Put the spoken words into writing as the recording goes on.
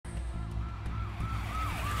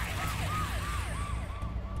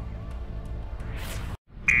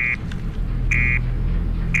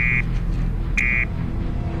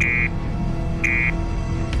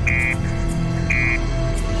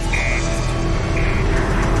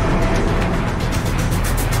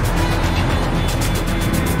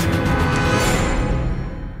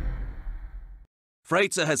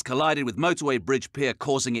Freighter has collided with motorway bridge pier,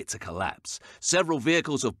 causing it to collapse. Several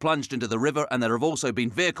vehicles have plunged into the river, and there have also been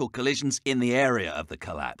vehicle collisions in the area of the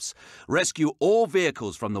collapse. Rescue all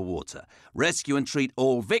vehicles from the water. Rescue and treat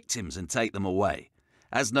all victims and take them away.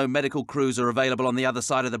 As no medical crews are available on the other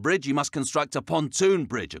side of the bridge, you must construct a pontoon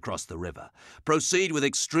bridge across the river. Proceed with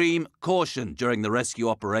extreme caution during the rescue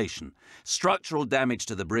operation. Structural damage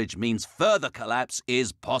to the bridge means further collapse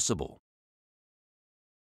is possible.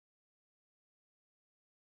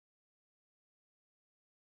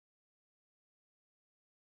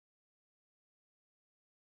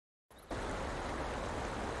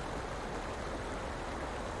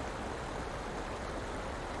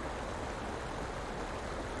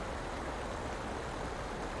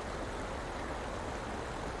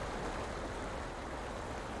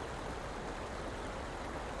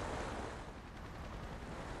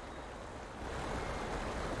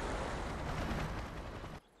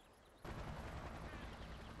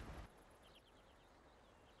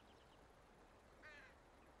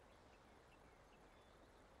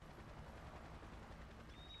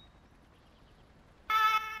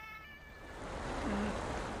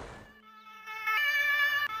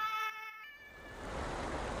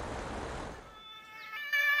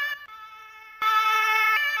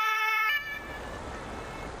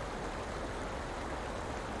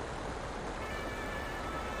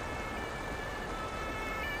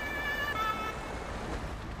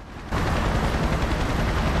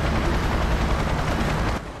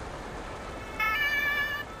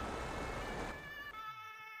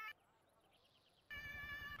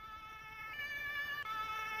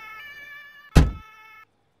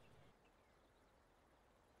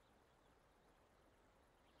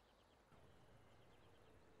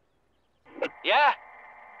 Yeah?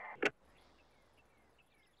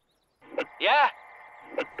 Yeah?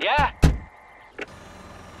 Yeah?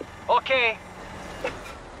 Okay.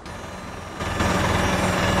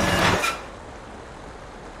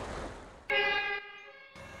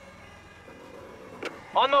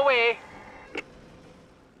 On my way.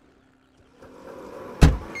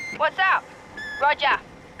 What's up? Roger.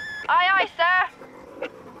 Aye, aye, sir.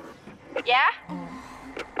 Yeah?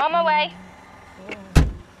 On my way.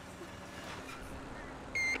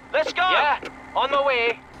 Let's go! Yeah, on my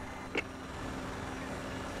way.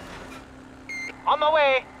 On my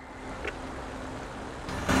way.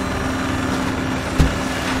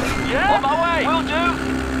 Yeah, on my way. Will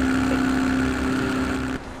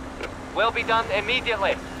do. Will be done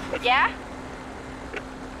immediately. Yeah?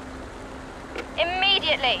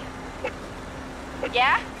 Immediately.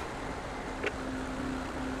 Yeah?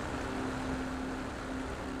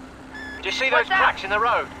 Do you see those cracks in the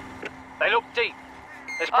road? They look deep.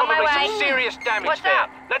 There's probably some serious damage there.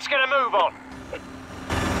 Let's get a move on.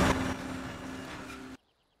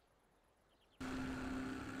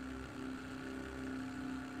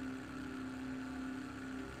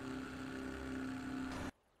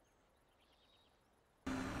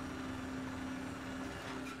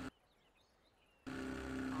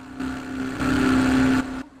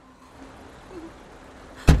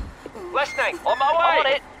 Listening. On my way. On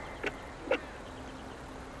it.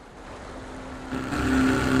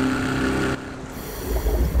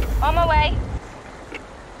 On my way.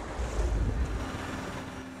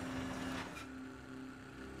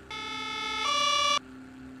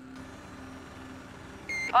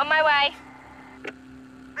 On my way.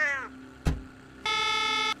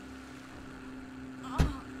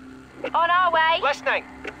 On our way. Listening.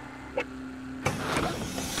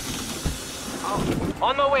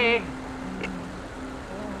 On my way.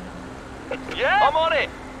 Yeah? I'm on it.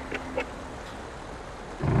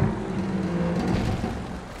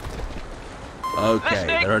 Okay,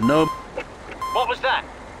 Listening. there are no... What was that?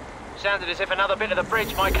 Sounded as if another bit of the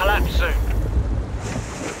bridge might collapse soon.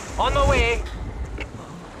 On my way.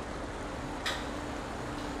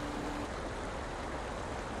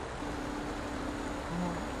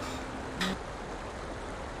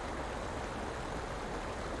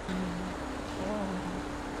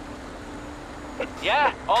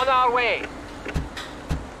 Yeah, on our way.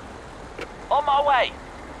 On my way.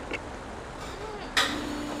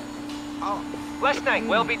 Listening,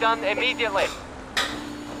 will be done immediately.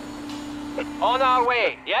 On our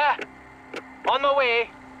way, yeah? On my way.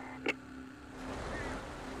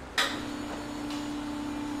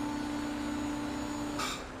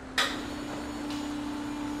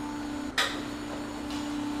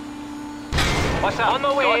 What's up? On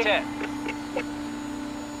my way. Got it.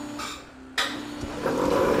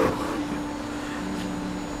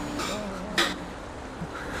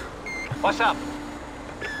 What's up?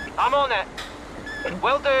 I'm on it.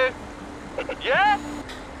 Will do. Yeah?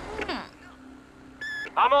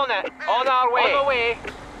 I'm on it. On our way. On the way.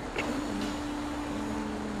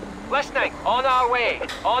 Listening. On our way.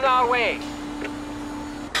 On our way.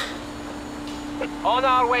 On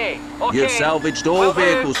our way. Okay. You've salvaged all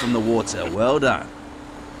vehicles from the water. Well done.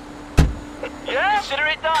 Yeah, consider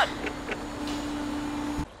it done.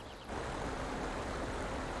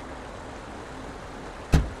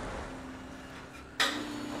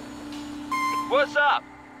 What's up?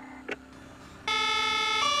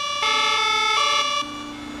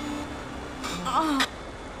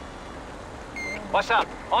 What's up?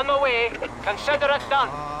 On the way. Consider it done.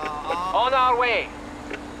 On our way.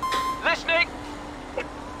 Listening.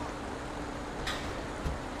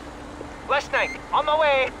 Listening. On the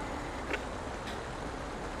way.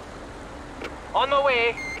 On the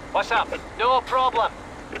way. What's up? No problem.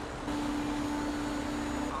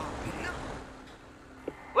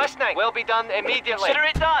 Listening. Will be done immediately. Consider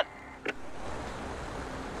it done.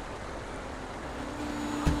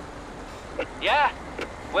 Yeah.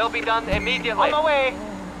 Will be done immediately. On the way.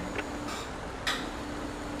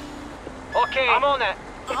 Okay. I'm on it.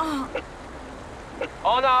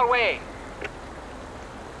 On our way.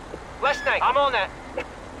 Listening. I'm on it.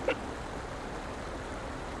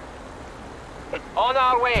 On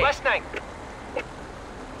our way. Listening.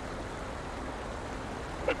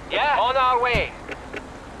 Yeah. On our way.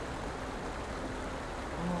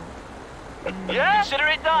 Yeah. Consider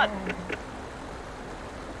it done.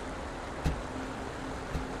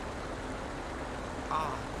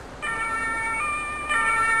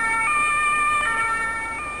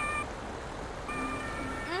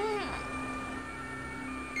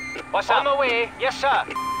 What's on the way? Yes, sir.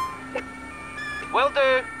 Will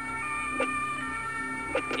do.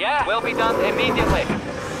 Yeah, will be done immediately.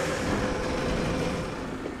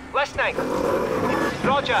 Listening.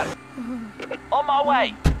 Roger. On my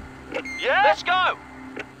way. Yeah. Let's go.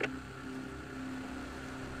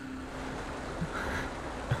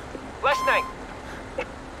 Listening.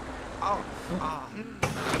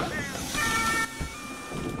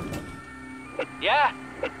 Yeah,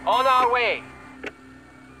 on our way.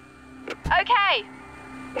 Okay.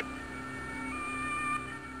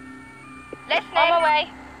 Listening. On my way.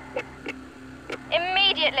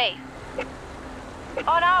 Immediately.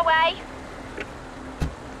 On our way.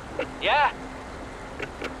 Yeah.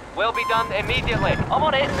 Will be done immediately. I'm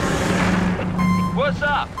on it. What's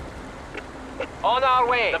up? On our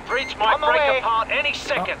way. The bridge might break apart any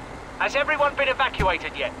second. Has everyone been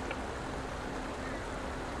evacuated yet?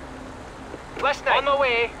 Listening. On the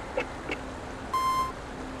way.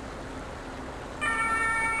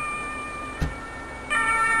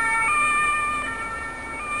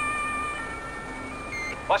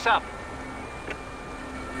 What's up?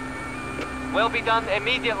 Will be done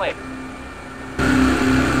immediately.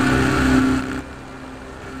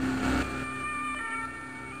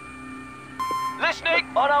 Listening.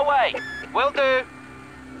 On our way. Will do.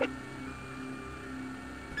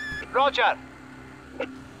 Roger.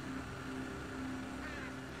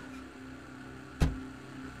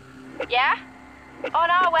 Yeah? On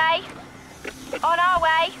our way. On our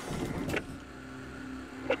way.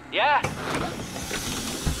 Yeah.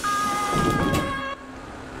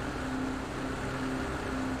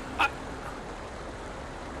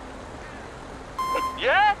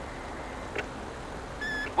 Yeah?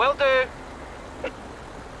 Will do.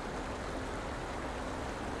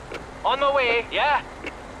 On my way, yeah?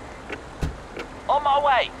 On my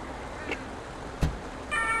way.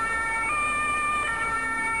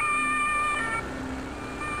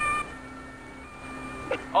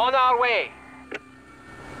 On our way.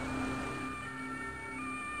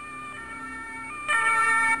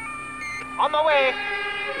 On my way.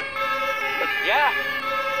 Yeah.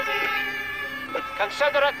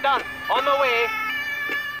 Consider it done. On the way.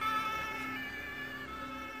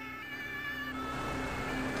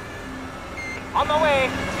 On the way.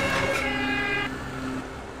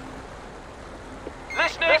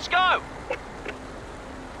 Listening. Let's go.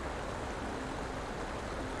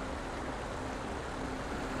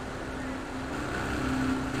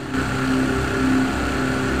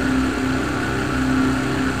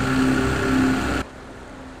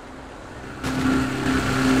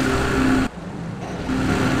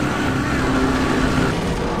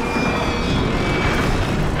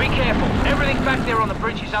 Back there on the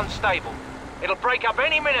bridge is unstable. It'll break up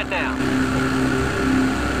any minute now.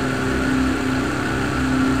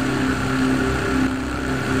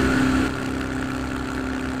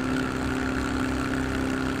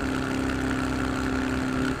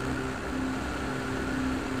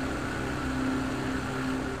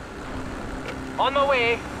 On my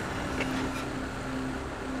way.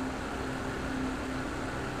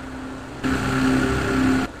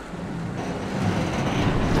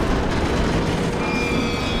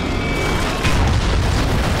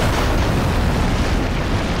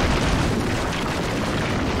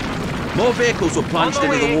 More vehicles were plunged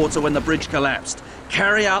into the water when the bridge collapsed.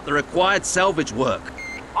 Carry out the required salvage work.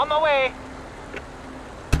 On my way.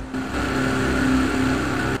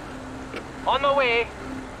 On my way.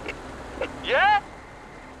 Yeah?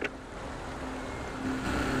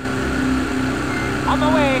 On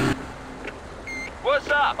my way. What's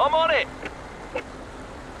up? I'm on it.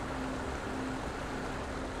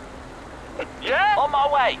 Yeah? On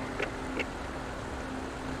my way.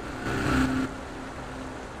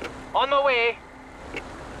 On my way.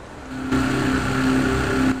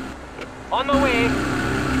 On my way.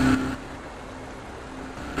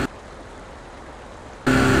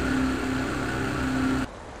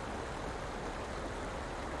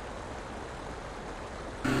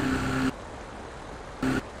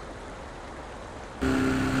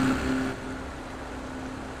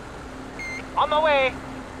 On my way.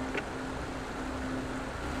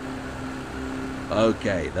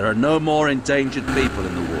 Okay, there are no more endangered people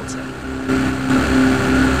in the water.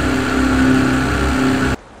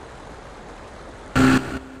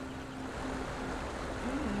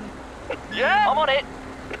 Yeah? I'm on it.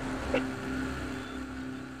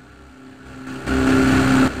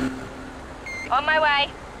 On my way.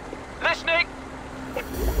 Listening.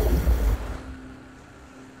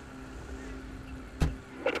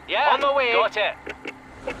 Yeah? On my way. Got it.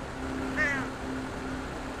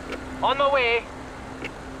 On my way.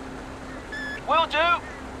 Will do.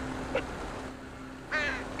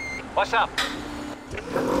 What's up?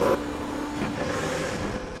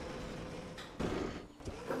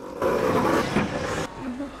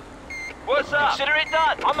 What's up? Consider it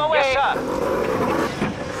done. On my way. Yes, sir.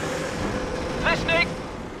 Listening.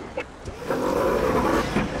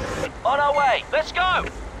 On our way. Let's go.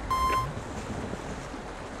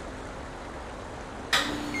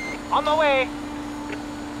 On my way.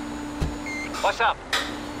 What's up?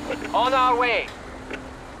 On our way.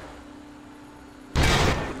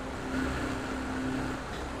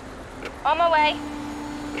 On my way.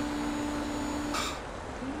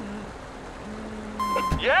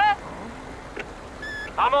 Yeah?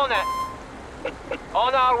 I'm on it.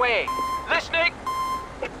 On our way. Listening.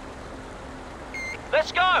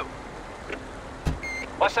 Let's go.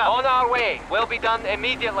 What's up? On our way. Will be done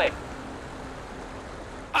immediately.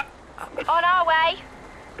 On our way.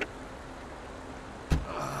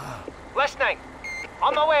 Listening.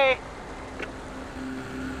 On my way.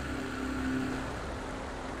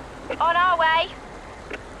 On our way.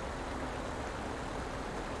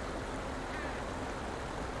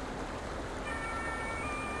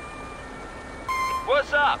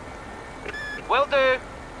 What's up? Will do.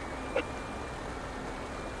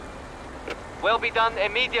 Will be done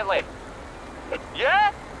immediately.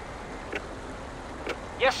 Yeah?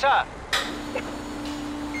 Yes, sir.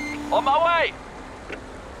 On my way.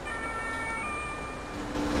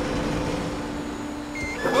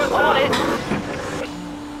 What's on it?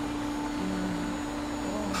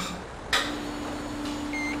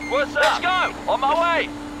 What's up? Let's go. On my way.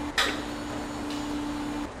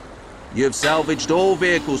 You've salvaged all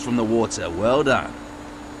vehicles from the water. Well done.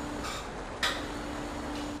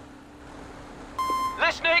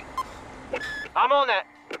 Listening. I'm on it.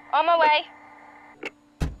 On my way.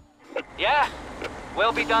 Yeah.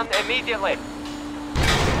 Will be done immediately.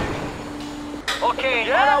 Okay,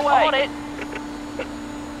 yeah, on our way. On it.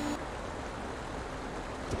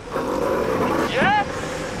 Yeah?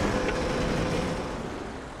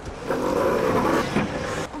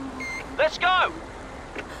 Let's go.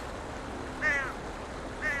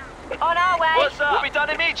 On our way. What's up? Will be done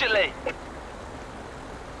immediately.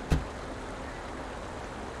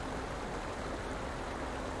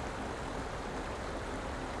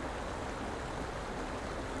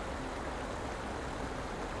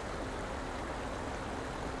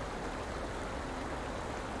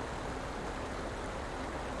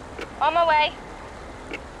 On my way.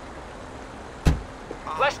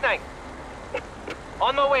 Listening.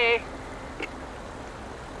 On my way.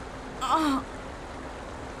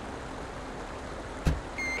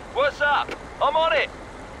 What's up? I'm on it.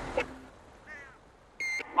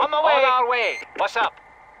 On my way. On our way. What's up?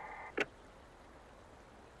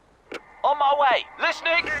 On my way.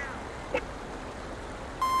 Listening.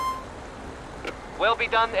 Will be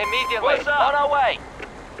done immediately. What's up? On our way.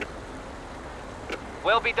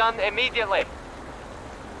 Will be done immediately.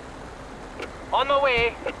 On my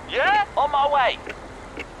way. Yeah? On my way.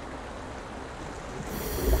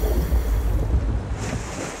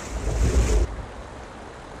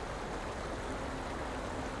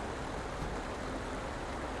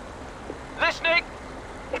 Listening.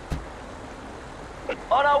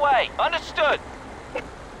 On our way. Understood.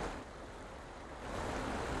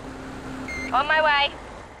 On my way.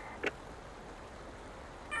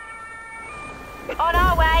 On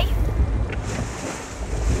our way.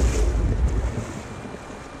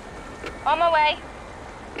 On my way.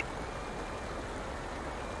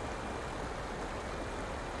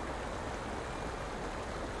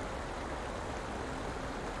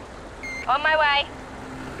 On my way.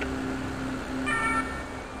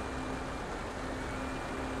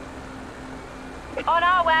 On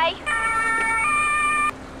our way.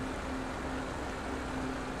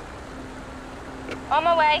 On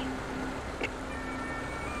my way.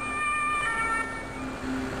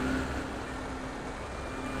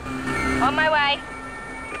 On my way.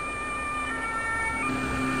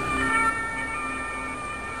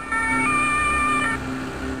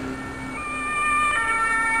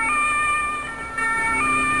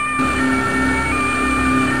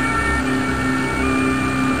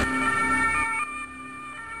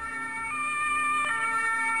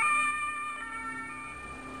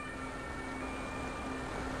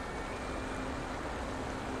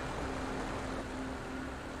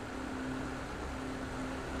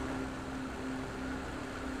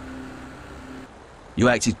 You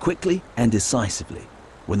acted quickly and decisively.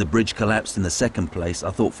 When the bridge collapsed in the second place, I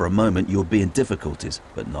thought for a moment you would be in difficulties,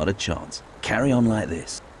 but not a chance. Carry on like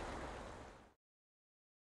this.